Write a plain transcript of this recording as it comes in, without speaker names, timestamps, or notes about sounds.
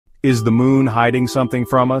Is the moon hiding something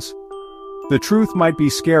from us? The truth might be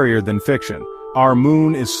scarier than fiction. Our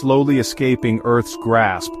moon is slowly escaping Earth's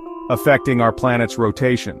grasp, affecting our planet's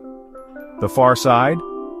rotation. The far side?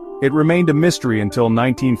 It remained a mystery until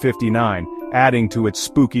 1959, adding to its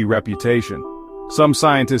spooky reputation. Some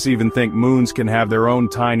scientists even think moons can have their own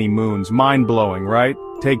tiny moons. Mind-blowing, right?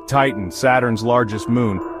 Take Titan, Saturn's largest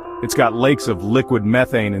moon. It's got lakes of liquid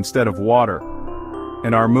methane instead of water.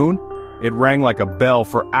 And our moon? It rang like a bell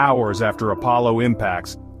for hours after Apollo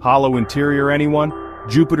impacts. Hollow interior, anyone?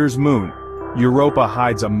 Jupiter's moon. Europa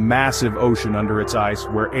hides a massive ocean under its ice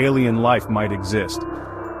where alien life might exist.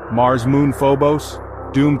 Mars' moon Phobos?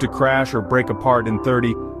 Doomed to crash or break apart in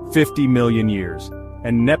 50 million years.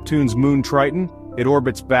 And Neptune's moon Triton? It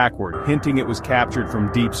orbits backward, hinting it was captured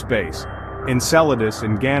from deep space. Enceladus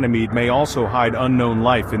and Ganymede may also hide unknown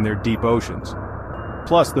life in their deep oceans.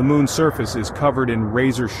 Plus, the moon's surface is covered in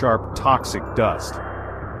razor-sharp toxic dust.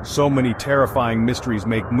 So many terrifying mysteries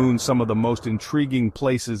make moons some of the most intriguing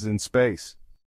places in space.